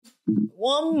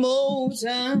One more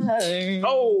time.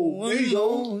 Oh, there you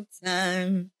go. One more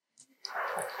time.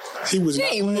 He was not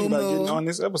playing about getting on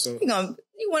this episode. You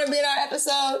want to be in our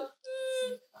episode?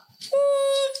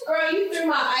 Girl, you threw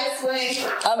my ice away.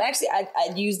 Actually,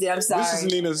 I used it. I'm sorry. This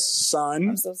is Nina's son.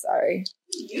 I'm so sorry.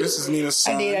 This is Nina's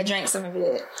son. I did. I drank some of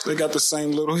it. They got the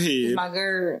same little head. My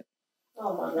GERD.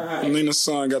 Oh my God. Nina's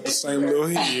son got the same little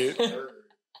head.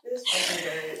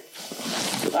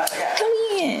 Come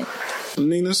in.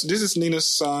 This is Nina's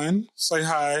son. Say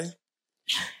hi.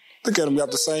 Look at them, got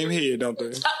the same head, don't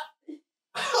they?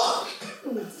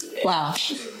 Wow.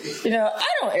 I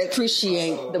don't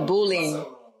appreciate the bullying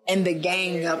and the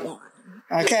gang up on.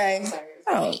 Okay?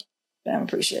 I don't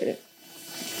appreciate it.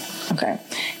 Okay.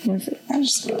 I'm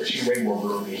just She's way more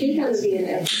groovy. He has to be in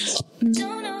there.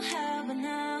 Don't know how, but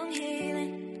now I'm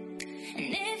healing.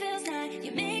 And it feels like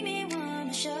you make me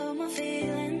want to show my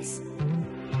feelings.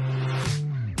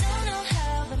 Don't know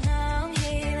how, but now I'm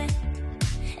healing.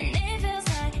 And it feels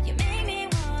like you make me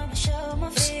want to show my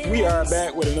feelings. We are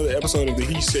back with another episode of the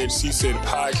He Said, She Said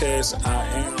podcast. I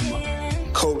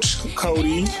am Coach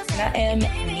Cody. And I am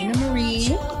Nina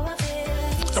Marie.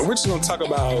 And we're just going to talk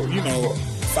about,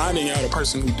 finding out a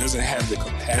person who doesn't have the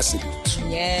capacity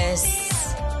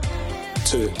Yes.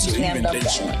 to even date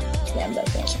you. Slammed up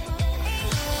that.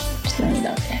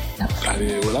 I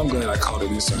did. Well, I'm glad I called it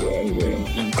this time.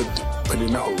 And put it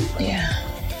in the hole. Yeah.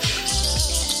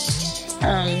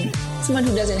 Someone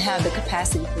who doesn't have the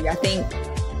capacity for you. I think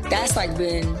that's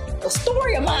been the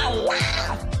story of my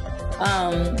life.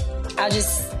 I'll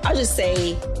just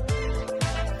say,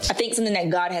 I think something that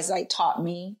God has taught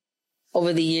me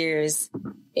over the years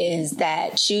is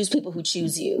that choose people who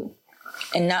choose you.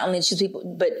 And not only choose people,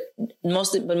 but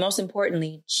most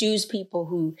importantly, choose people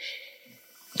who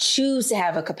choose to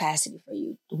have a capacity for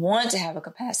you, want to have a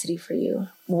capacity for you,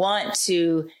 want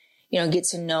to, get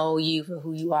to know you for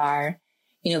who you are,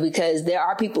 because there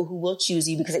are people who will choose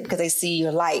you because they see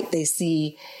your light, they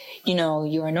see,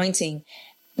 your anointing,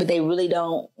 but they really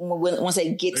don't, once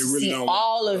they get to see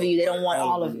all of you, they don't want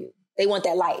all of you. They want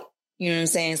that light. You know what I'm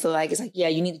saying? So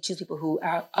you need to choose people who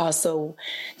are also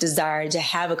desire to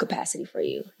have a capacity for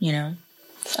you,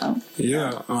 So.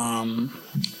 Yeah.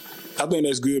 I think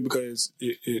that's good because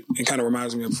it kind of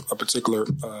reminds me of a particular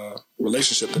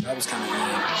relationship that I was kind of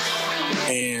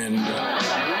in.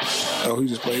 And, he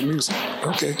just played music.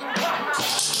 Okay.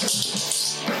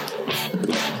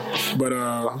 But,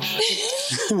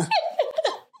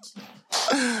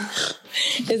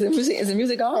 Is the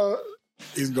music on?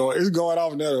 It's going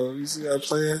off now. You see that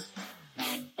playing?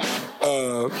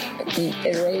 Is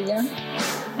it ready now?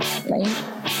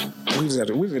 We just have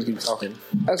to keep talking.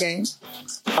 Okay.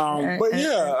 But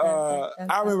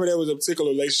I remember there was a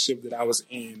particular relationship that I was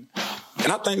in.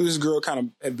 And I think this girl kind of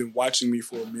had been watching me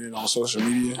for a minute on social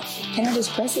media. Can I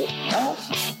just press it off?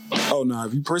 Oh, no.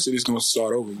 If you press it, it's going to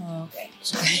start over. Oh, okay.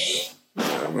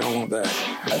 I don't want that.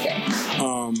 Okay.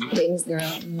 Dating this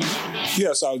girl.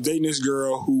 Yeah, so I was dating this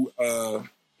girl who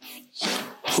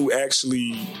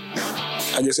actually,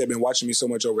 I guess, had been watching me so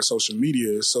much over social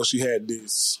media. So she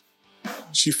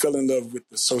fell in love with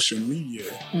the social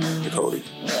media, DeCoide.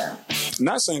 Yeah.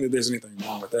 Not saying that there's anything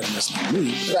wrong with that, and that's not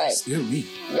me. Right. It's still me.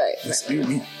 Right. It's still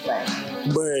me. Right.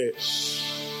 But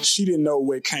she didn't know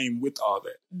what came with all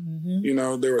that.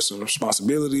 Mm-hmm. There were some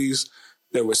responsibilities.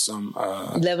 There was some...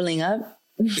 leveling up?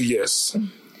 Yes.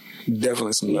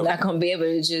 Definitely some leveling up. You're not going to be able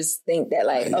to just think that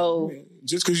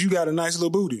just because you got a nice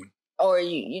little booty. Or,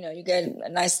 you got a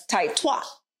nice tight twat.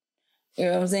 You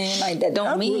know what I'm saying? That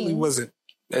don't mean... I really wasn't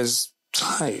as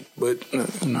tight, but no.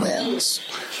 Well,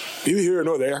 neither here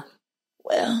nor there.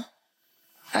 Well,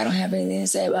 I don't have anything to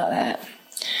say about that.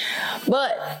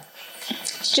 But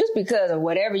just because of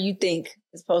whatever you think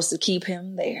is supposed to keep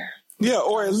him there. Yeah,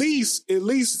 or at least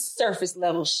surface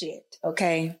level shit,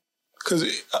 okay?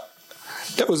 Because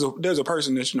there's a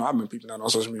person that I've been peeping out on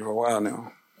social media for a while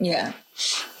now. Yeah.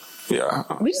 Yeah.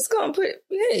 We just gonna put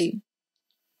hey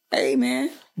man.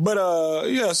 But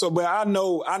but I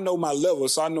know my level,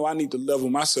 so I know I need to level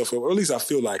myself up, or at least I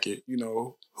feel like it.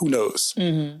 Who knows?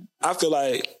 Mm-hmm. I feel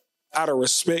like out of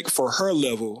respect for her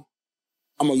level,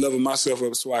 I'm gonna level myself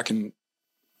up so I can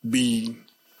be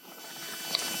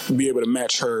able to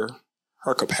match her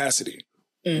capacity,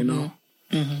 or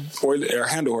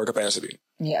handle her capacity.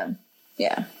 Yeah.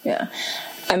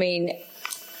 I mean,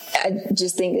 I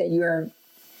just think that you're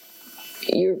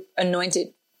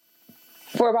anointed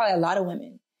for probably a lot of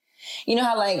women. You know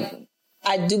how I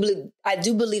do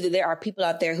believe that there are people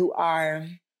out there who are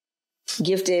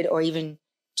gifted or even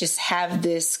just have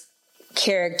this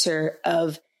character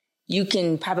of you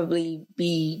can probably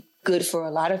be good for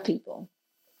a lot of people.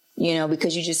 you know,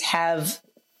 because you just have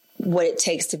what it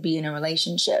takes to be in a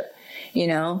relationship, you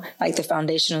know, like the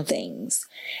foundational things.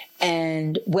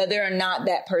 And whether or not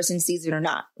that person sees it or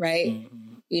not, right?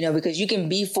 Mm-hmm. You know, because you can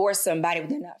be for somebody, but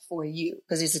they're not for you,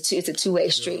 because it's a two-way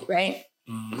street, right?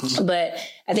 Mm-hmm. But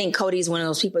I think Cody's one of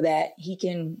those people that he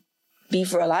can be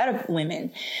for a lot of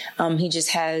women. He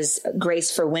just has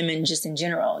grace for women just in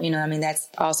general. You know, I mean, that's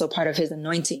also part of his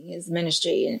anointing, his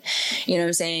ministry. And you know what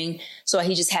I'm saying? So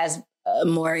he just has a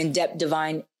more in-depth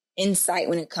divine insight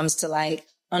when it comes to like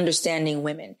understanding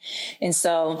women. And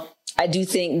so I do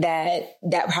think that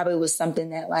probably was something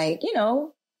that, like, you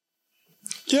know.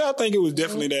 Yeah, I think it was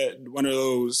definitely that one of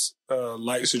those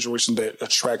light situations that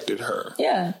attracted her.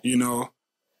 Yeah. You know,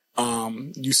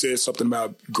 you said something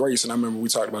about grace, and I remember we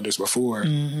talked about this before.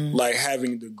 Mm-hmm. Like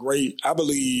having the great, I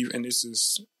believe, and this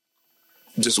is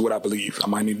just what I believe. I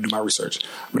might need to do my research,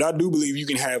 but I do believe you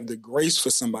can have the grace for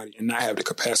somebody and not have the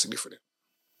capacity for them.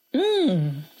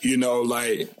 Mm. You know,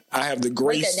 like I have the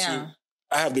grace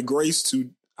to.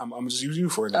 I'm just using you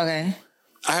for it. Okay.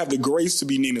 I have the grace to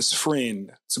be Nina's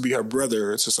friend, to be her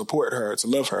brother, to support her, to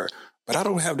love her, but I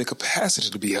don't have the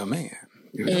capacity to be her man.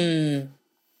 You know,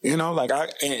 you know, like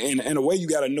in a way, you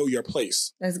got to know your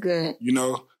place. That's good. You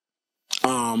know,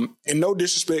 and no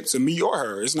disrespect to me or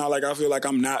her. It's not like I feel like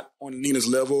I'm not on Nina's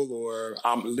level or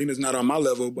Nina's not on my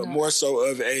level, but more so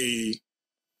of a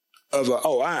Nina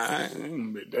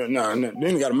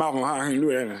got a mouth on her. I ain't do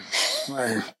that.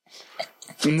 Like,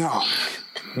 no.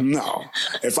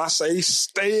 If I say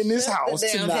stay in this house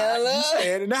tonight, you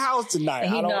stay in the house tonight.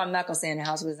 And know I'm not gonna stay in the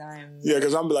house because I'm. Yeah,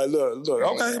 because I'm like, look,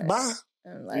 okay, bye.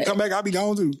 Like, you come back, I'll be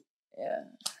gone too. Yeah.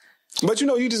 But you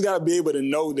know, you just gotta be able to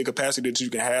know the capacity that you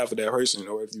can have for that person,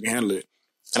 or if you can handle it.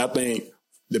 And I think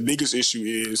the biggest issue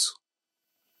is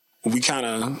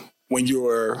when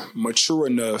you're mature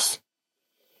enough,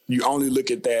 you only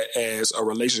look at that as a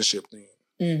relationship thing.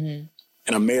 Mm-hmm.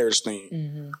 And a marriage thing.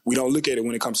 Mm-hmm. We don't look at it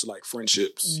when it comes to like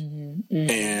friendships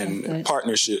and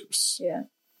partnerships. Yeah.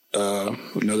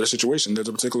 Another situation. There's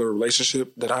a particular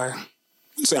relationship that I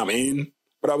wouldn't say I'm in,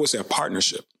 but I would say a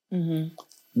partnership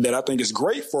that I think is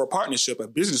great for a partnership, a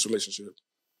business relationship,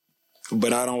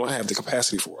 but I don't have the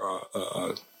capacity for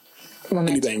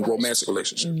anything romantic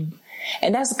relationship. Mm-hmm.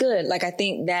 And that's good. Like, I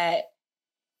think that,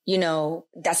 you know,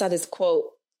 that's how this quote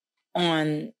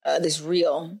on this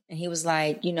reel, and he was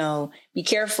like, you know, be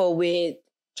careful with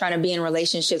trying to be in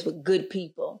relationships with good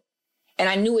people. And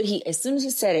I knew as soon as he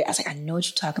said it, I was like, I know what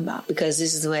you're talking about, because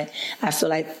this is what I feel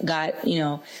like God, you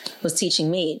know, was teaching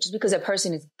me. Just because a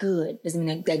person is good doesn't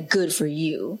mean that they're good for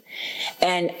you,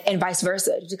 and vice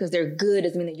versa. Just because they're good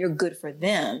doesn't mean that you're good for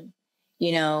them,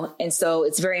 you know. And so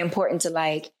it's very important to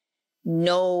like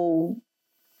know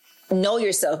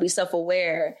yourself, be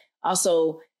self-aware.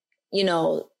 Also, you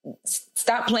know,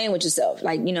 stop playing with yourself.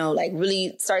 Like, you know, like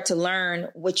really start to learn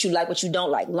what you like, what you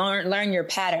don't like. Learn your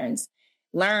patterns.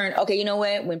 Learn, okay, you know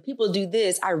what? When people do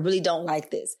this, I really don't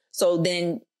like this. So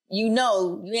then, you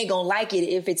know, you ain't gonna like it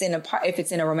if it's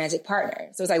in a romantic partner.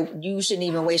 So it's like, you shouldn't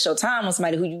even waste your time on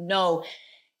somebody who you know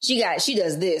she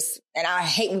does this, and I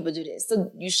hate when people do this.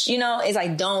 So you know, it's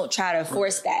like, don't try to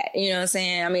force that. You know what I'm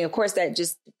saying? I mean, of course, that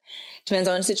just depends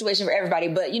on the situation for everybody,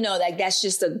 but you know, like that's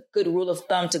just a good rule of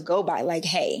thumb to go by. Like,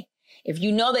 hey, if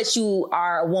you know that you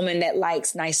are a woman that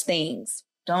likes nice things,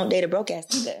 don't date a broke ass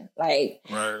nigga. Like,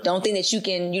 don't think that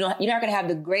you're not going to have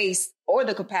the grace or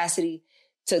the capacity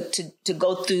to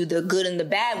go through the good and the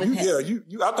bad with him.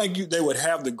 Yeah, I think they would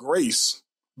have the grace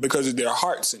because of their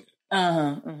hearts in it.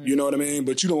 You know what I mean?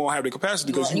 But you don't want to have the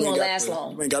capacity because you ain't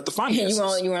got the finances. You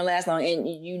won't last long. And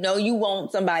you know you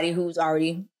want somebody who's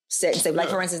already set. So like,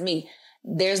 for instance, me,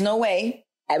 there's no way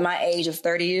at my age of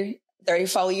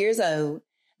 34 years old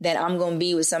that I'm going to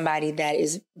be with somebody that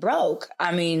is broke.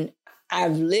 I mean,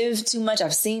 I've lived too much.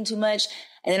 I've seen too much.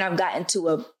 And then I've gotten to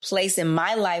a place in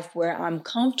my life where I'm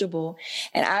comfortable,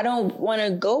 and I don't want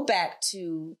to go back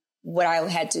to what I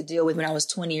had to deal with when I was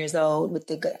 20 years old with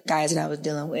the guys that I was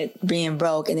dealing with, being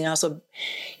broke. And then also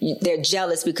they're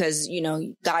jealous because, you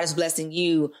know, God is blessing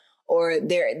you, or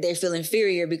they feel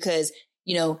inferior because,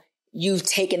 you know, you've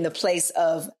taken the place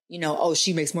of, you know, oh,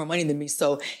 she makes more money than me,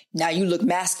 so now you look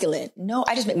masculine. No,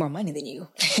 I just make more money than you.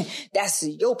 That's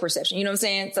your perception. You know what I'm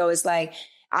saying? So it's like,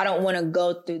 I don't want to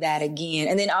go through that again.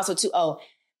 And then also too,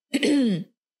 you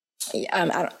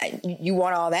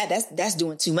want all that? That's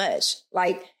doing too much.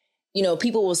 Like, you know,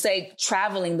 people will say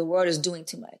traveling the world is doing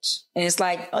too much. And it's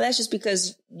like, oh, that's just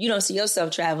because you don't see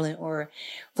yourself traveling, or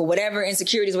for whatever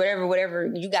insecurities, whatever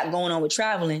you got going on with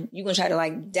traveling, you're going to try to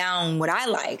like down what I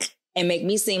like and make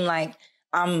me seem like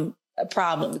I'm a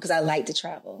problem because I like to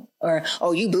travel. Or,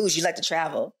 oh, you bougie, you like to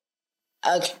travel.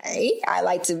 Okay. I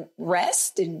like to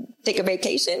rest and take a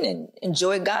vacation and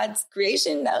enjoy God's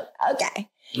creation. Okay.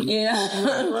 You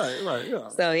know? Right, yeah.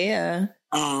 So, yeah.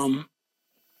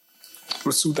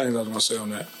 There's two things I was going to say on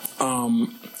that.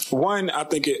 One, I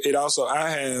think it also,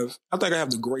 I think I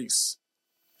have the grace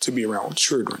to be around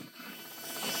children.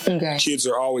 Okay. Kids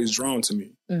are always drawn to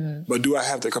me. Mm-hmm. But do I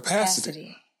have the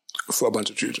capacity for a bunch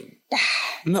of children?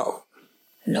 No.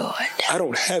 Lord. I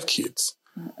don't have kids.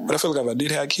 But I feel like if I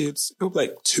did have kids, it would be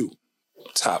like 2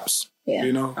 tops. Yeah.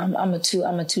 You know? I'm a 2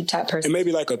 type person. And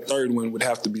maybe like a third one would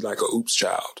have to be like a oops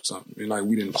child or something. And like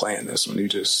we didn't plan this one. He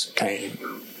just came.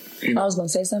 You know? I was going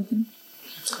to say something.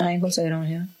 I ain't going to say it on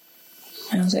here.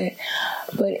 I don't say it.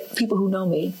 But people who know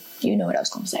me, you know what I was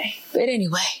going to say. But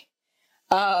anyway.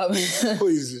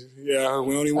 Please. Yeah,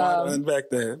 we don't even want to unpack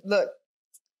that. Look,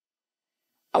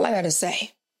 all I got to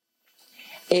say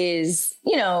is,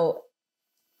 you know,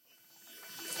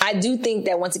 I do think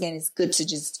that once again, it's good to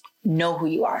just know who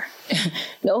you are.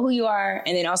 Know who you are,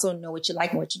 and then also know what you like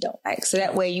and what you don't like. So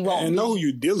that way you won't. And know who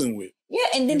you're dealing with. Yeah,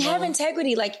 and then have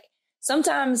integrity. Like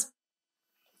sometimes,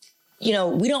 you know,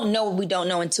 we don't know what we don't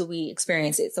know until we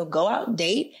experience it. So go out,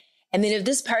 date. And then if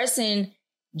this person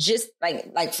just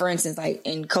like for instance, like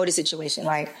in Cody's situation,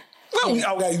 like,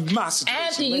 okay, my situation, I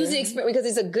have to use the experience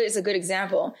because it's a good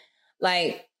example.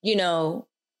 Like, you know,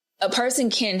 a person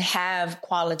can have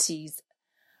qualities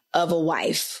of a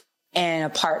wife and a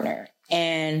partner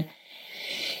and,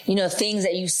 you know, things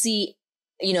that you see,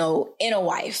 you know, in a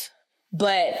wife,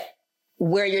 but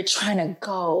where you're trying to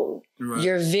go,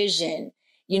 your vision,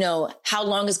 you know, how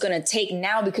long it's going to take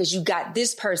now because you got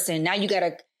this person. Now I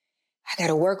got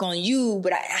to work on you,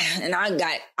 but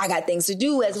I got things to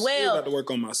do as well. I got to work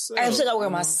on myself. I still got to work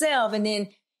on myself. And then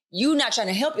you not trying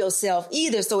to help yourself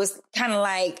either. So it's kind of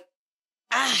like,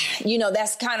 you know,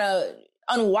 that's kind of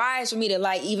unwise for me to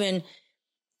like even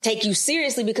take you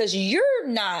seriously because you're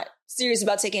not serious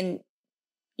about taking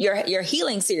your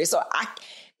healing serious. So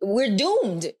we're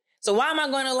doomed. So why am I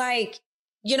going to like,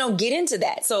 you know, get into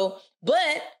that? So,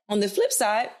 but on the flip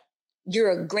side,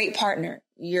 you're a great partner.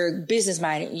 You're business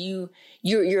minded.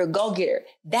 You're a go-getter.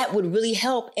 That would really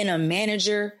help in a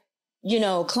manager, you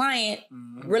know, client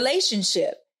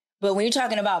relationship. But when you're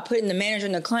talking about putting the manager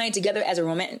and the client together as a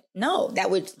romantic, no, that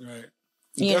would,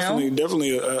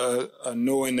 definitely a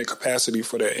knowing the capacity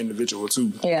for that individual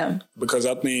too. Yeah. Because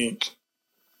I think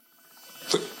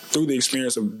through the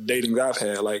experience of dating I've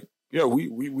had, like, yeah,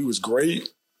 we was great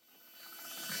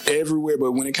everywhere,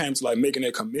 but when it came to like making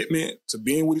that commitment to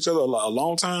being with each other a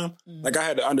long time, like I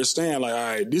had to understand, like, all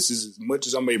right, this is as much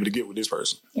as I'm able to get with this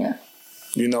person. Yeah.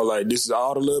 You know, like this is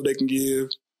all the love they can give,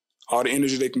 all the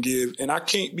energy they can give, and I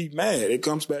can't be mad. It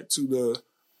comes back to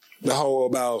the whole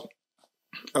about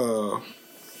I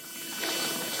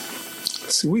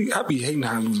be hating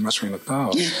how I lose my train of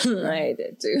thought. I hate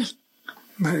that too.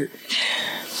 Like,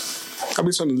 I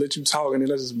be trying to let you talk and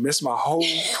then I just mess my whole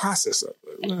process up.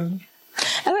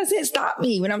 As I said, stop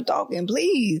me when I'm talking,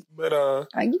 please. But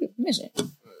I give you permission.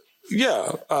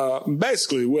 Yeah,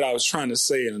 basically what I was trying to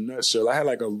say in a nutshell, I had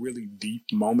like a really deep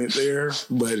moment there,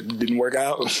 but it didn't work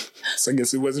out. So I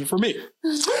guess it wasn't for me.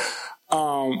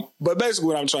 But basically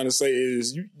what I'm trying to say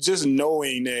is you just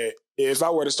knowing that if I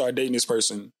were to start dating this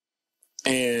person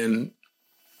and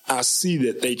I see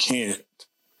that they can't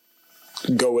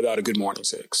go without a good morning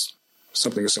sex,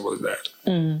 something as simple as that.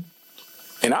 Mm.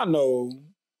 And I know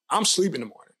I'm sleeping in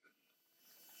the morning.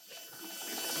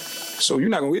 So you're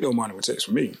not going to get no morning sex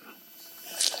from me.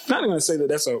 Not going to say that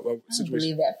that's a situation. I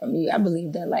believe that from you. I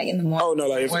believe that like in the morning. Oh, no,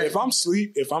 like if I'm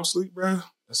sleep, bro,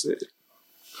 that's it.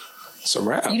 It's a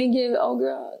wrap. You didn't give old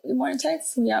girl good morning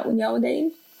text when y'all were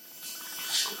dating?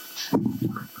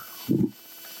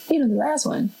 You know, the last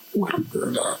one. The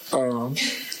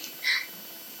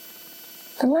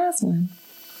last one.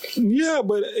 Yeah,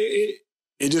 but it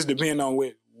just depends on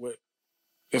what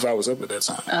if I was up at that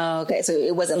time. Oh, okay. So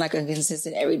it wasn't like a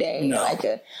consistent every day. No.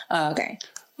 Okay.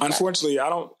 Unfortunately,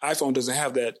 iPhone doesn't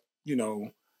have that, you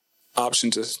know, option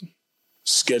to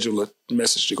schedule a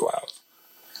message to go out.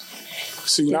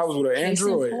 See, when I was with an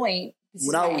Android,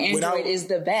 Android is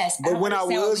the best. But when I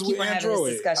was with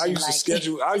Android, I used to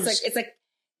schedule. It's like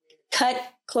cut,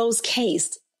 close,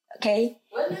 cased. Okay.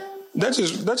 That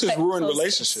just ruined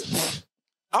relationships.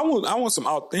 I want some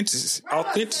authenticity.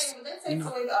 That takes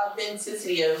away the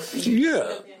authenticity of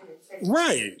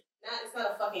right. It's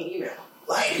not a fucking email.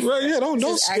 Right, yeah.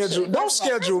 Don't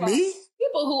schedule me.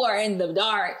 People who are in the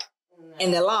dark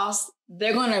and they're lost,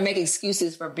 they're going to make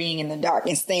excuses for being in the dark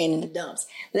and staying in the dumps.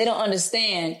 They don't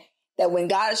understand that when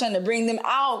God is trying to bring them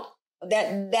out,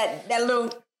 that little,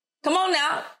 come on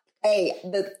now, Hey,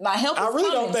 my help is I really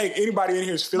coming. don't think anybody in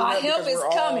here is feeling My that. help is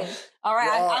coming. All right,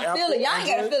 I feel it. Y'all ain't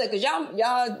gotta feel it because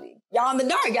y'all in the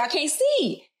dark. Y'all can't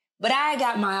see. But I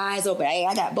got my eyes open. Hey,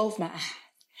 I got both my eyes.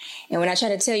 And when I try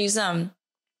to tell you something,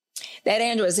 that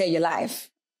Android saved your life.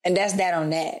 And that's that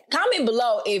on that. Comment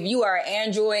below if you are an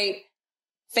Android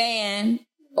fan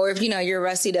or if, you're a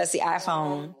rusty, dusty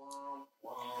iPhone.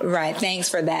 Right. Thanks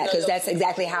for that. Because that's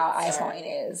exactly how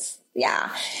iPhone is. Yeah.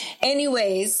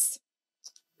 Anyways,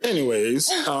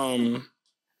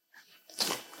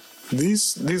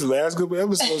 these last couple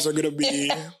episodes are going to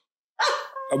be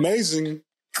amazing.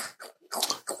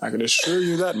 I can assure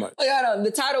you that much. Hold on.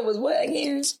 The title was what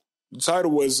again? The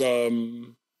title was,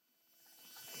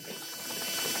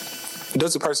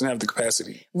 does the person have the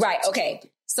capacity? Right. Okay.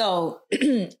 So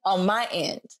on my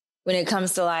end, when it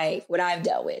comes to like what I've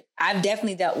dealt with, I've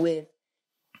definitely dealt with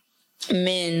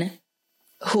men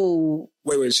who...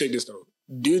 Wait, shake this though.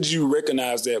 Did you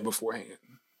recognize that beforehand?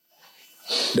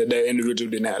 That individual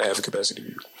didn't have the capacity to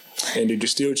you? And did you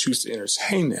still choose to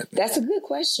entertain that? That's a good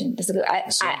question.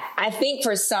 I think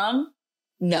for some,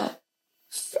 no.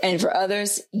 And for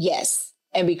others, yes.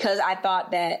 And because I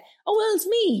thought that, it's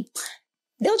me.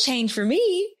 They'll change for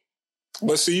me.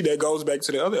 But see, that goes back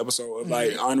to the other episode of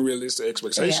like unrealistic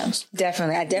expectations. Yeah,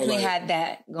 definitely. I definitely had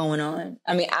that going on.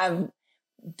 I mean, I've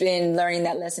been learning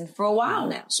that lesson for a while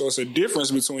now. So it's a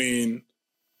difference between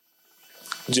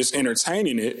just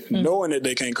entertaining it, knowing that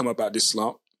they can't come up out this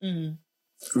slump,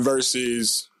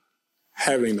 versus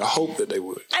having the hope that they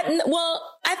would. I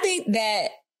think that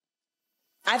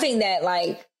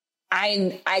like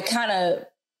I kind of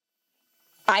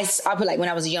I put like when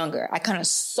I was younger, I kind of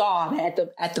saw that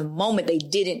at the moment they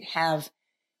didn't have,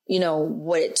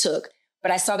 what it took. But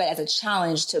I saw that as a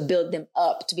challenge to build them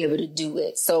up to be able to do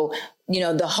it. So,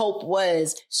 the hope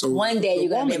was one day you're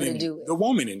going to be able to do it. The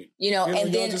woman in it.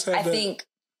 And then I think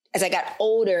as I got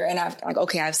older and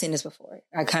I've seen this before.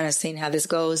 I kind of seen how this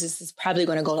goes. This is probably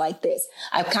going to go like this.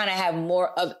 I kind of have more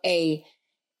of a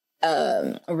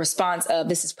response of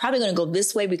this is probably going to go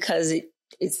this way because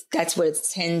that's what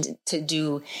it's tended to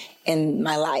do in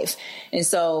my life. And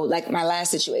so like my last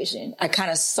situation, I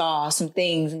kind of saw some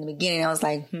things in the beginning. I was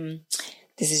like,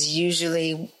 this is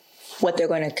usually what they're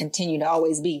going to continue to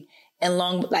always be. And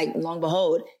long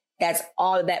behold, that's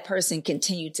all that person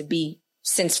continued to be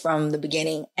since from the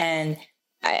beginning. And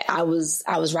I was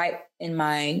right in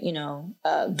my,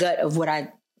 gut of what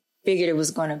I figured it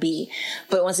was going to be.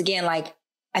 But once again, like,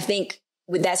 I think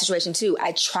with that situation too,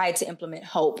 I tried to implement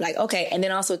hope. Like, okay. And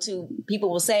then also too, people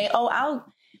will say, oh,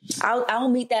 I'll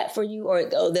meet that for you. Or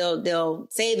they'll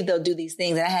say that they'll do these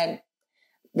things. And I had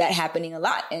that happening a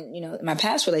lot. And, in my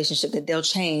past relationship that they'll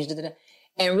change.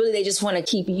 And really, they just want to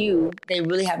keep you. They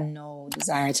really have no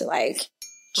desire to like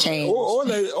change.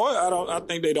 I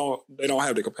think they don't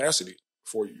have the capacity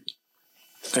for you.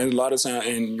 And a lot of time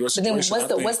in your situation, but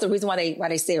then what's the reason why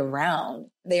they stay around?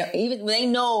 They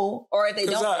know, or if they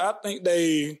don't. I think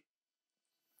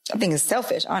it's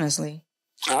selfish, honestly.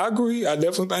 I agree. I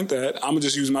definitely think that. I'm gonna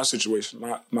just use my situation,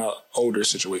 my older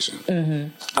situation.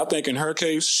 Mm-hmm. I think in her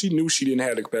case, she knew she didn't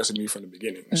have the capacity from the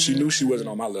beginning. Mm-hmm. She knew she wasn't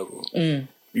on my level. Mm.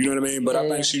 You know what I mean? But I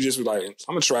think she just was like,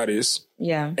 I'm gonna try this.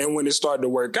 Yeah. And when it started to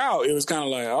work out, it was kind of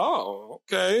like, oh,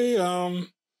 okay,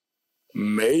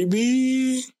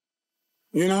 maybe.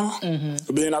 Mm-hmm.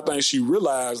 But then I think she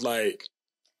realized like,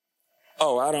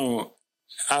 oh, I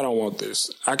don't want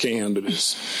this. I can't handle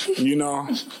this.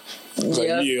 It's like,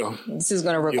 this is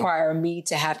going to require me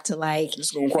to have to like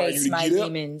face my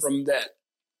demons.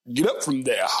 Get up from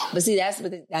there. But see, that's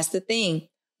the thing.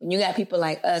 When you got people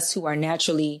like us who are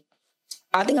naturally,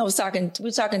 we were talking to, we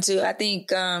were talking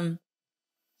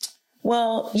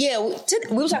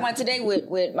about today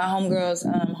with my homegirl's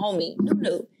homie,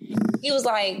 Nunu. He was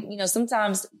like,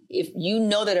 sometimes if you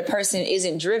know that a person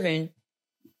isn't driven,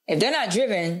 if they're not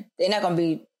driven, they're not going to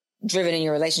be driven in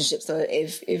your relationship. So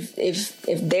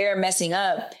if they're messing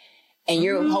up and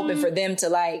you're hoping for them to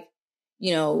like,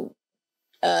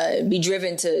 be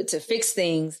driven to fix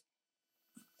things,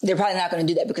 they're probably not going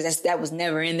to do that because that was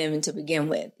never in them to begin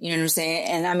with. You know what I'm saying?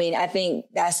 And I mean, I think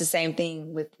that's the same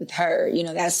thing with her.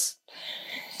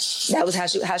 That was how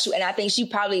she, and I think she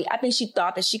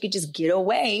thought that she could just get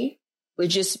away with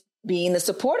just being the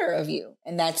supporter of you.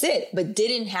 And that's it. But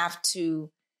didn't have to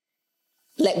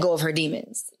let go of her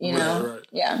demons, Right.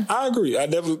 Yeah. I agree. I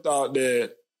definitely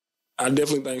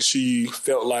think she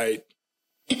felt like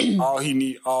all he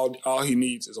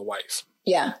needs is a wife.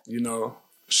 Yeah.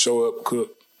 Show up,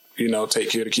 cook, take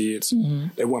care of the kids. Mm-hmm.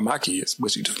 They weren't my kids,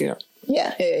 but she took care of them.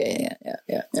 Yeah.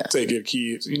 Take care of the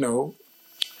kids,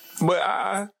 But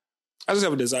I just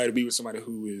have a desire to be with somebody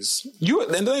who is you.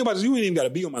 And the thing about it is, you ain't even got to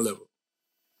be on my level.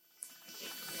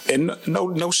 And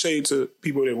no shade to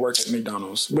people that work at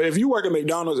McDonald's. But if you work at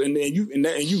McDonald's and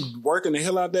you working the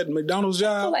hell out that McDonald's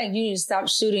job, I feel like you need to stop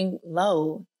shooting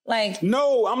low. Like,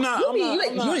 no, I'm not. You don't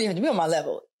even have to be on my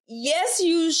level. Yes,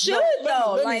 you should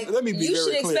though. Let me be you very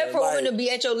should clear. expect for a woman to be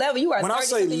at your level. You are. When I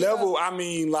say level, I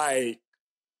mean like.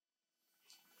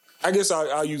 I guess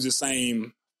I'll use the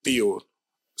same field,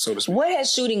 so to speak. What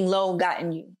has shooting low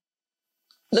gotten you?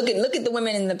 Look at the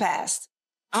women in the past.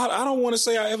 I don't want to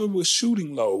say I ever was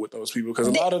shooting low with those people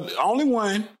because the only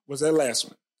one was that last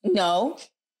one. No,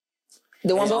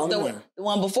 the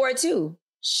one before it too.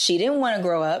 She didn't want to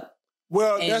grow up.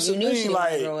 Well, that's the thing.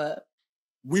 Like, grow up.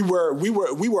 we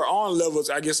were on levels,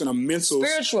 I guess, in a mental,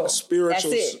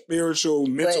 spiritual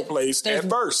mental place at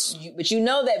first. But you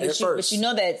know that. But you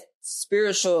know that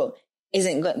spiritual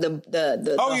isn't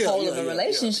the whole of a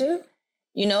relationship. Yeah.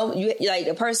 You know, you like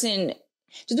a person.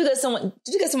 Just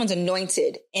because someone's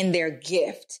anointed in their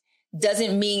gift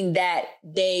doesn't mean that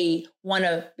they want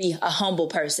to be a humble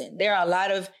person. There are a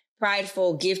lot of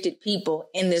prideful, gifted people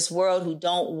in this world who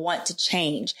don't want to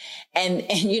change. And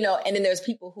then there's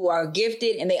people who are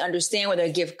gifted and they understand where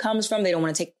their gift comes from. They don't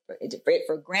want to take it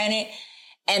for granted.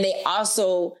 And they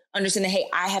also understand that, hey,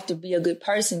 I have to be a good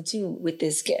person too with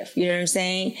this gift. You know what I'm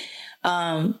saying?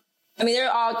 I mean,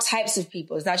 there are all types of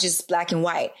people. It's not just black and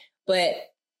white, but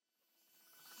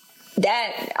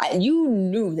that you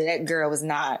knew that girl was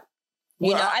not,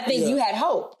 I think you had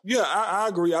hope. Yeah, I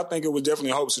agree. I think it was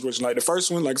definitely a hope situation. Like the first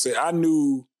one, like I said, I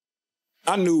knew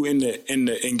in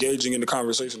the engaging in the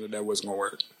conversation that wasn't going to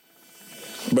work.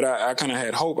 But I kind of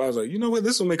had hope. I was like, you know what?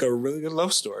 This will make a really good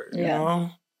love story. You know?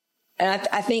 And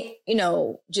I think,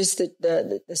 just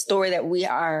the story that we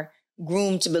are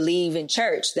groomed to believe in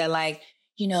church, that like,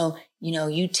 you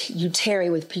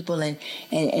tarry with people and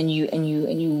you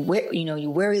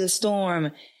weary the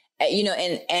storm,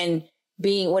 and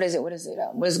being, what is it? What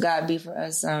does God be for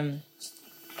us?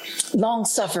 Long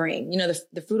suffering,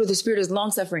 the fruit of the Spirit is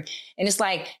long suffering. And it's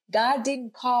like, God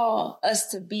didn't call us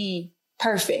to be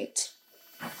perfect.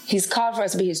 He's called for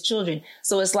us to be his children.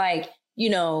 So it's like,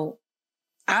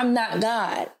 I'm not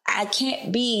God. I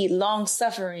can't be long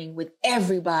suffering with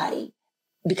everybody,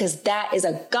 because that is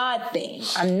a God thing.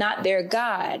 I'm not their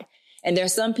God. And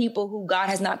there's some people who God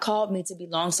has not called me to be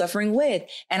long suffering with.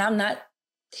 And I'm not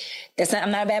a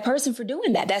bad person for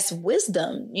doing that. That's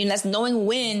wisdom. That's knowing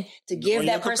when to give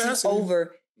that person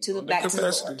over to the back to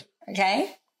the Lord.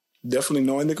 Okay? Definitely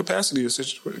knowing the capacity of the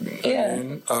situation. Yeah.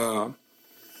 And,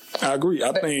 I agree.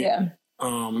 I think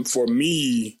for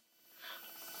me,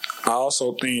 I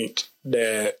also think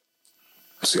that,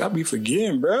 I be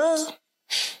forgetting, bruh.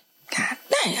 God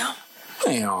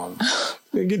damn.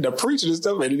 They get the preaching and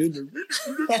stuff. And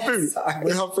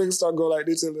when her fingers start going like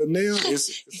this in the nail,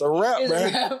 it's a wrap,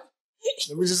 man.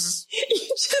 Let me just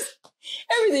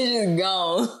everything's just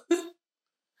gone.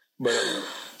 But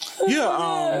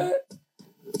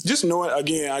just knowing,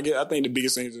 again, I think the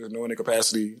biggest thing is knowing the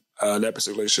capacity that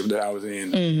particular relationship that I was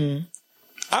in. Mm-hmm.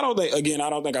 I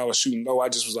don't think I was shooting low. I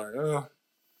just was like, I'm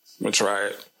gonna try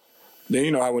it.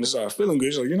 Then how when it started feeling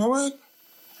good, you're like, you know what?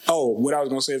 Oh, what I was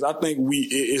gonna say is I think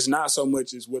it's not so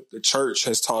much as what the church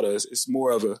has taught us. It's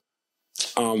more of a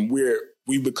where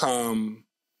we become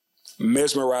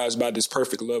mesmerized by this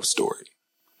perfect love story.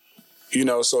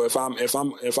 So if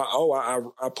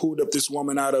I pulled up this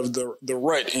woman out of the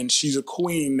rut and she's a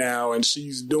queen now and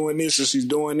she's doing this and she's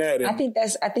doing that. And I think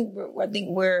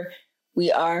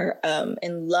we are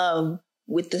in love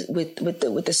with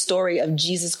the story of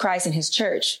Jesus Christ and his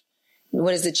church.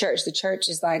 What is the church? The church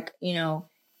is like,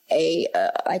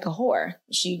 like a whore.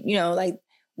 She, like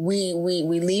we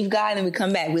leave God and we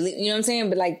come back. We leave, you know what I'm saying?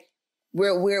 But like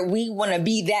we want to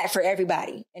be that for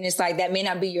everybody. And it's like, that may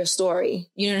not be your story.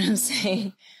 You know what I'm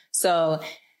saying? So,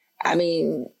 I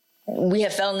mean, we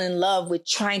have fallen in love with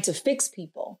trying to fix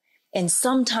people. And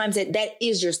sometimes that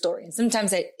is your story. And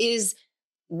sometimes that is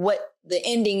what the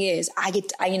ending is.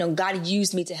 God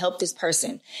used me to help this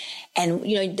person, and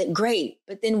great.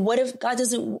 But then what if God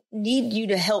doesn't need you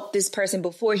to help this person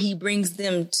before he brings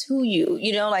them to you?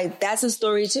 Like that's a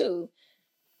story too.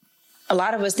 A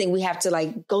lot of us think we have to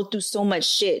like go through so much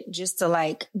shit just to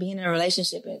like be in a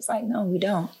relationship. And it's like, no, we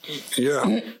don't.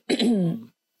 Yeah.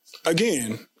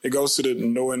 Again, it goes to the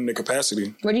knowing the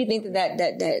capacity. Where do you think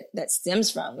that stems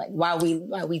from? Like why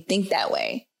we think that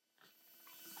way?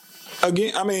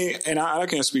 Again, I mean, and I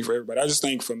can't speak for everybody. I just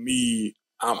think for me,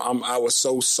 I was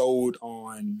so sold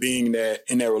on being that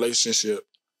in that relationship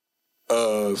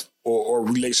or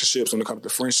relationships when it comes to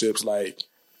friendships. Like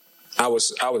I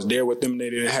was there with them. They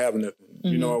didn't have nothing,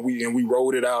 you know. And we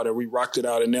rolled it out and we rocked it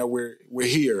out, and now we're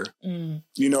here,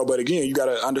 you know. But again, you got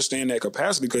to understand that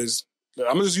capacity, because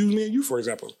I'm gonna just use me and you for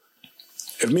example.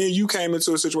 If me and you came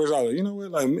into a situation, I was like, you know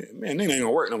what, like, man, they ain't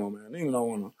gonna work no more, man. They don't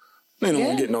want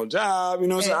to get no job, you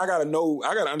know. So I gotta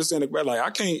understand the, like,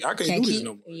 I can't do this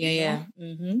no more. Yeah.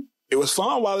 Mm-hmm. It was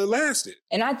fun while it lasted.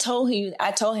 And I told him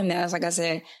that, I was like, I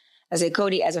said,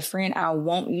 Cody, as a friend, I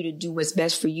want you to do what's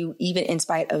best for you, even in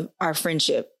spite of our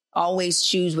friendship. Always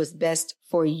choose what's best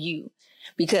for you,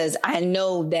 because I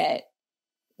know that,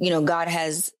 you know, God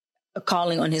has a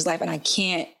calling on his life, and I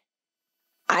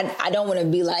don't want to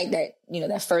be like that, you know,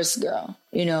 that first girl,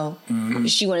 you know,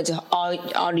 she wanted to all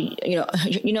the, you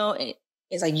know,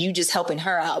 it's like you just helping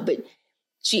her out, but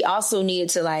she also needed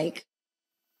to, like,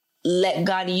 let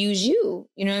God use you,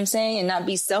 you know what I'm saying? And not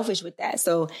be selfish with that.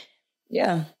 So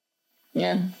yeah.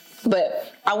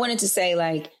 But I wanted to say,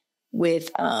 like, with,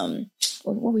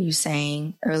 what were you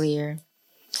saying earlier?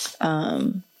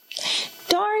 Darn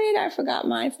it, I forgot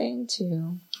my thing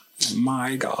too.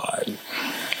 My God.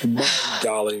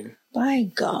 By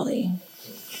golly.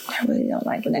 I really don't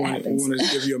like when that happens. You want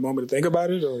to give you a moment to think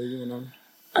about it, or you know?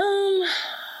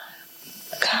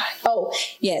 God. Oh,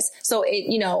 yes. So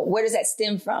it, you know, where does that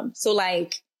stem from? So,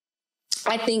 like,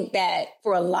 I think that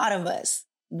for a lot of us,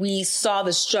 we saw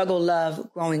the struggle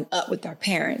love growing up with our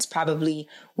parents, probably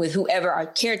with whoever our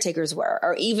caretakers were,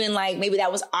 or even, like, maybe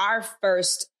that was our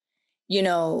first, you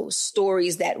know,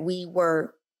 stories that we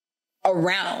were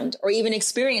around or even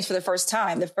experienced for the first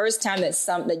time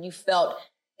that you felt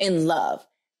in love.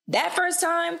 That first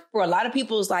time for a lot of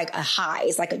people is like a high.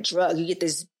 It's like a drug. You get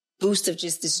this boost of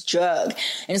just this drug,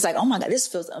 and it's like, oh my God, this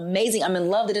feels amazing. I'm in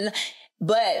love.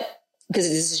 But because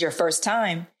this is your first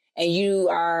time and you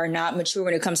are not mature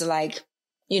when it comes to, like,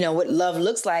 you know, what love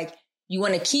looks like, you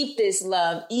want to keep this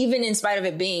love even in spite of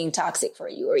it being toxic for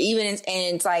you, or even and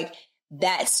it's like,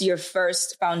 that's your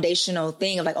first foundational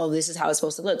thing of, like, oh, this is how it's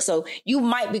supposed to look. So you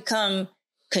might become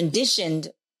conditioned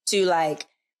to, like,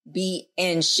 be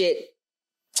in shit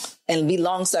and be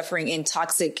long suffering in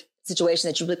toxic situation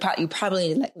that you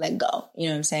probably need to let go. You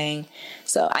know what I'm saying?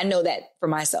 So I know that for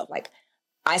myself, like,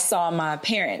 I saw my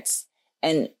parents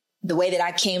and the way that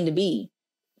I came to be,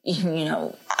 you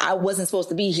know, I wasn't supposed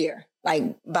to be here.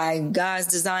 Like, by God's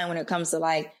design, when it comes to,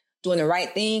 like, doing the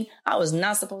right thing, I was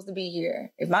not supposed to be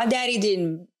here. If my daddy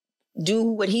didn't do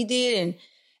what he did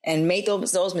and make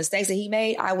those mistakes that he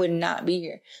made, I would not be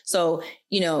here. So,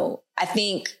 you know, I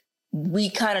think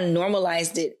we kind of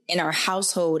normalized it in our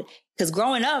household, because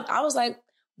growing up, I was like,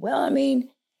 well, I mean,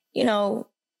 you know,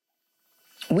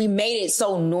 we made it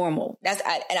so normal.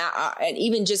 And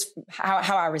even just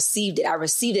how I received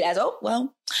it as, oh,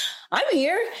 well, I'm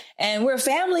here and we're a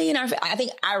family. And I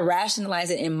think I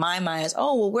rationalized it in my mind as,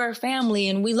 oh, well, we're a family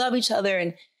and we love each other.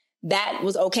 And that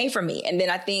was okay for me. And then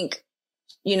I think,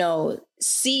 you know,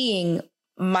 seeing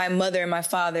my mother and my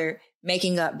father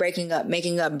making up, breaking up,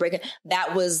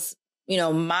 that was, you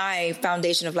know, my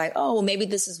foundation of, like, oh, well, maybe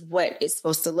this is what it's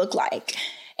supposed to look like.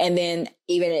 And then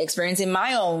even experiencing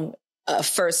my own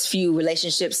first few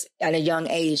relationships at a young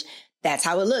age, that's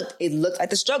how it looked. It looked like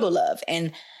the struggle love.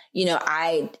 And, you know,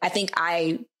 I think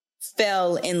I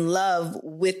fell in love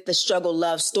with the struggle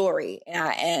love story.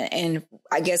 And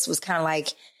I guess was kind of like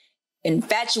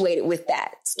infatuated with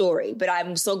that story. But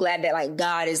I'm so glad that, like,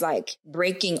 God is, like,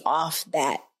 breaking off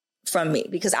that from me,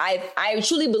 because I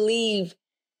truly believe,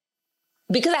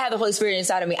 because I have the Holy Spirit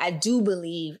inside of me, I do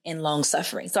believe in long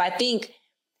suffering. So I think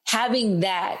having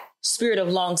that spirit of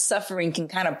long suffering can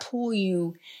kind of pull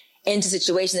you into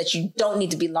situations that you don't need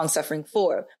to be long suffering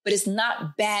for. But it's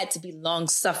not bad to be long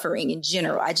suffering in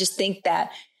general. I just think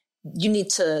that you need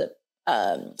to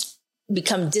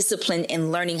become disciplined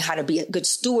in learning how to be a good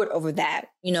steward over that,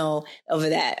 you know,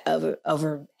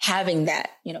 over having that,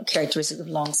 you know, characteristic of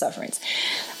long sufferance.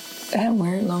 That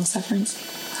word, long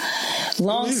sufferance?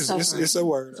 Long suffering. It's a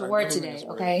word. It's a word today,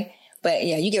 okay? But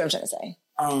yeah, you get what I'm trying to say.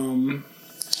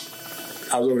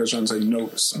 I was over there trying to take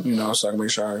notes, you know, so I can make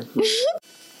sure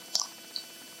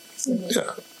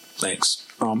yeah, thanks.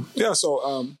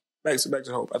 So back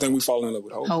to hope. I think we fall in love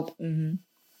with hope. Hope.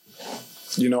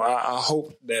 Mm-hmm. You know, I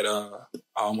hope that I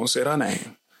almost said her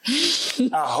name.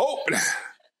 I hope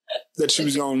that she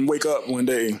was gonna wake up one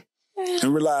day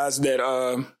and realize that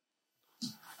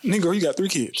nigga, you got 3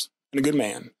 kids and a good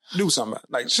man. Do something.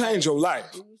 Like, change your life.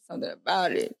 Do something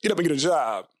about it. Get up and get a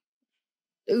job.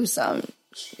 Do something.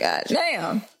 God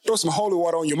damn. Throw some holy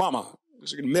water on your mama.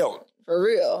 She can melt. For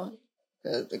real.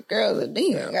 Because the girl's a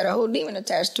demon. Got a whole demon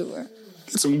attached to her.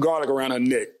 Get some garlic around her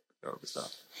neck.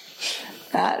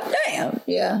 God damn.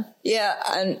 Yeah.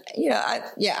 And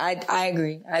I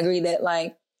agree. I agree that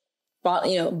like,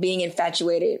 being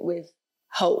infatuated with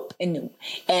hope and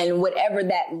whatever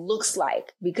that looks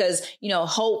like, because,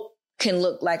 hope can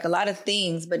look like a lot of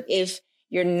things, but if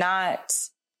you're not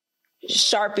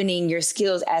sharpening your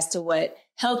skills as to what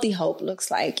healthy hope looks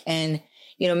like and,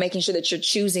 making sure that you're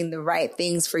choosing the right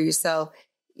things for yourself,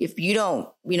 if you don't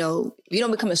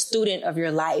become a student of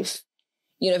your life,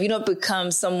 if you don't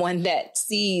become someone that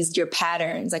sees your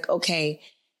patterns, like, okay,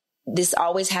 this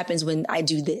always happens when I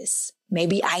do this.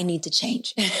 Maybe I need to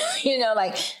change,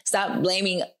 like stop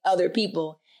blaming other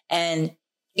people. And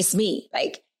it's me.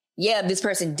 Like, yeah, this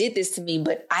person did this to me,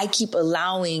 but I keep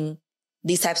allowing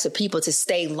these types of people to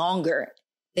stay longer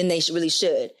than they really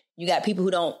should. You got people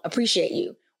who don't appreciate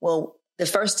you. Well, the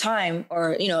first time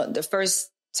or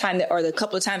the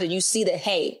couple of times that you see that,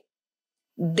 hey,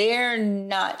 they're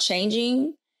not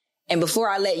changing. And before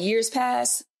I let years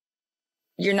pass,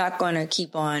 you're not going to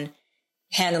keep on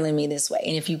handling me this way.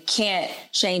 And if you can't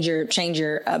change your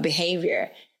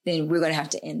behavior, then we're going to have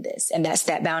to end this. And that's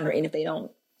that boundary. And if they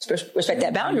don't respect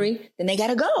that boundary, then they got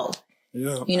to go.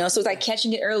 Yeah. So it's like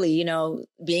catching it early,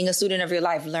 being a student of your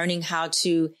life, learning how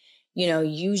to,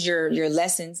 use your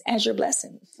lessons as your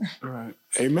blessings. All right.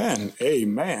 Amen.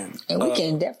 And we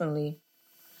can definitely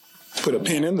put a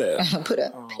pin in there.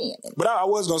 But I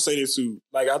was going to say this too.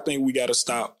 Like, I think we got to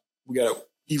stop.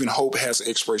 Even hope has an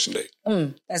expiration date.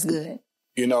 That's good.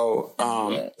 There's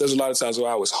a lot of times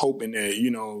where I was hoping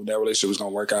that, that relationship was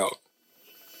going to work out.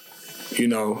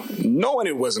 Knowing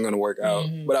it wasn't going to work out,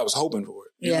 but I was hoping for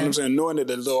it. You know what I'm saying? Knowing that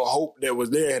the little hope that was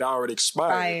there had already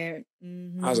expired.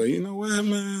 I was like, you know what,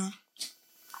 man?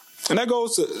 And that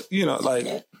goes to,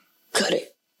 cut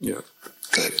it. Yeah,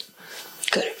 cut it.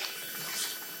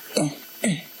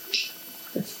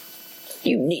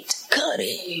 You need to cut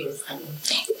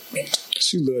it.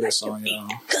 She love that song, y'all.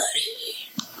 Cut it.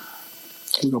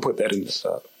 We're going to put that in the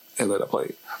stuff and let her play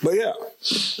it. But yeah,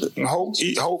 hope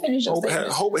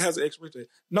has an expiration.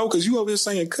 No, because you over here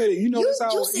saying cut it. That's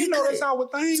our thing,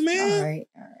 man. All right.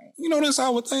 That's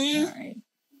our thing. All right.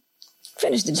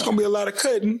 Finish the It's going to be a lot of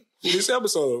cutting for this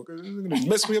episode because it's going to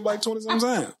mess me up like 20-some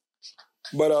times.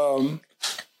 But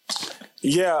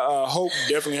hope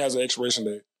definitely has an expiration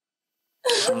date.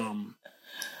 A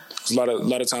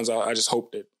lot of times I just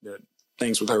hope that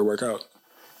things with her work out.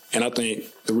 And I think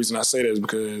the reason I say that is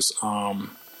because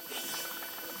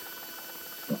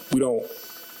we don't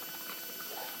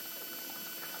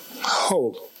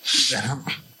hope.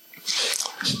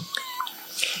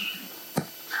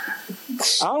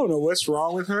 I don't know what's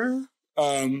wrong with her.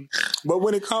 But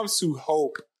when it comes to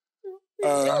hope,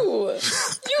 stop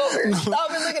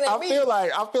looking at I me. feel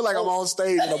like I'm on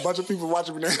stage and a bunch of people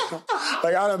watching me now.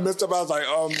 Like I done messed up. I was like,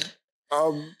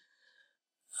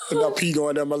 and got pee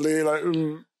going down my leg. Like,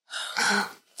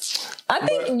 I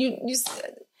think you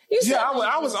said. Yeah,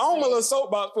 I was on my little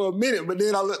soapbox for a minute, but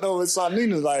then I looked over and saw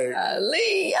Nina like,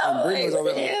 Lee, was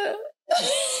over there.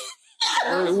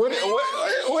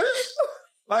 What?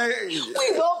 Like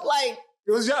we both like.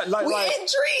 It was like we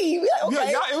intrigued.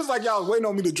 Okay. Yeah, it was like y'all was waiting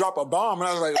on me to drop a bomb, and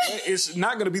I was like, it's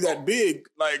not gonna be that big.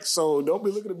 Like, so don't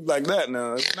be looking at me like that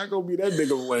now. It's not gonna be that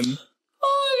big of a one.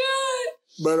 Oh my God.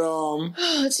 But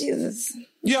oh Jesus.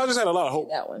 Yeah, I just had a lot of hope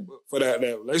for that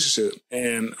relationship,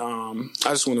 and I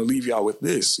just want to leave y'all with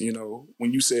this.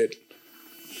 When you said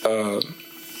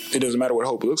it doesn't matter what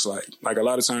hope looks like. Like a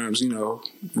lot of times, we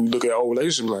look at old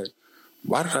relationships like,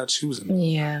 why did I choose him?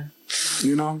 Yeah.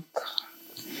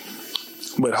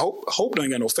 But hope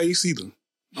ain't got no face either.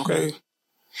 Okay,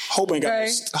 hope ain't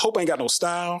got no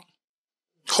style.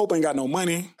 Hope ain't got no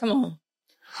money. Come on.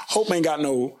 Hope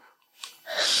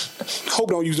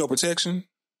don't use no protection.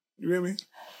 You hear me?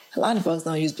 A lot of folks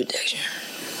don't use protection.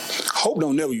 Hope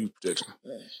don't never use protection.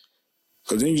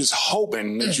 Because then you're just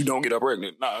hoping that you don't get up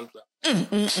pregnant. Nah.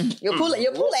 Your pull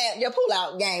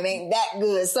out game ain't that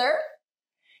good, sir.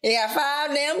 You got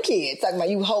 5 damn kids. Talking about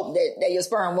you hope that your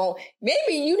sperm won't.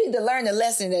 Maybe you need to learn the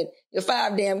lesson that your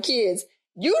 5 damn kids,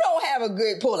 you don't have a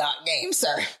good pull out game,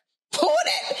 sir. Pull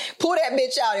that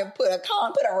bitch out and put a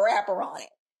wrapper on it.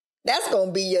 That's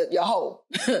gonna be your hope.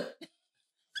 Well,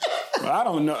 I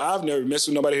don't know. I've never messed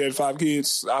with nobody who had 5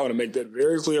 kids. I want to make that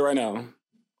very clear right now.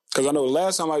 Because I know the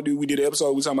last time we did an episode,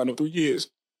 we was talking about them 3 kids.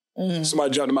 Mm-hmm.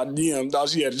 Somebody jumped in my DM, thought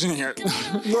she had a chance.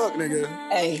 Look, nigga.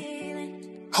 Hey.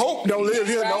 Hope don't live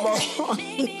here no more.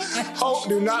 Hope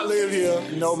do not live here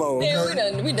no more.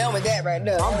 Yeah, we done with that right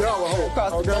now. I'm done with Hope.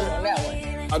 Across the board on that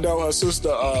one. I'm done with her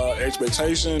sister,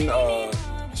 Expectation.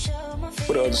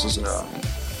 What other sister now?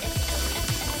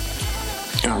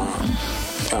 I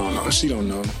don't know. She don't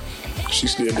know.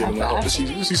 She's still dealing with hope.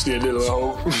 She's still dealing with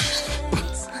hope.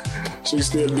 She's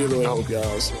still dealing with hope,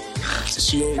 y'all. So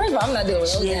she ain't. First of all, I'm not dealing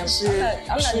with no damn.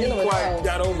 I'm not dealing with no hope.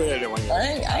 Got over that one. I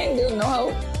ain't dealing with no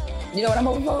hope. You know what I'm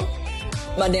hoping for?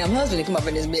 My damn husband to come up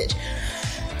in this bitch.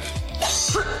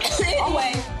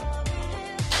 Anyway,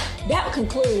 that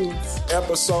concludes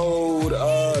episode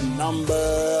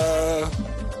number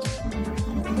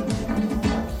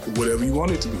whatever you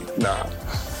want it to be. Nah.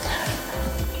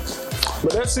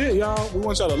 But that's it, y'all. We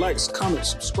want y'all to like, comment,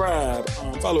 subscribe.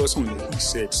 Follow us on the He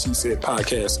Said, She Said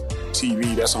Podcast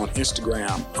TV. That's on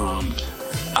Instagram.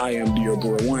 I am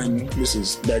DeCoide1. This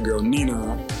is that girl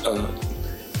Nina.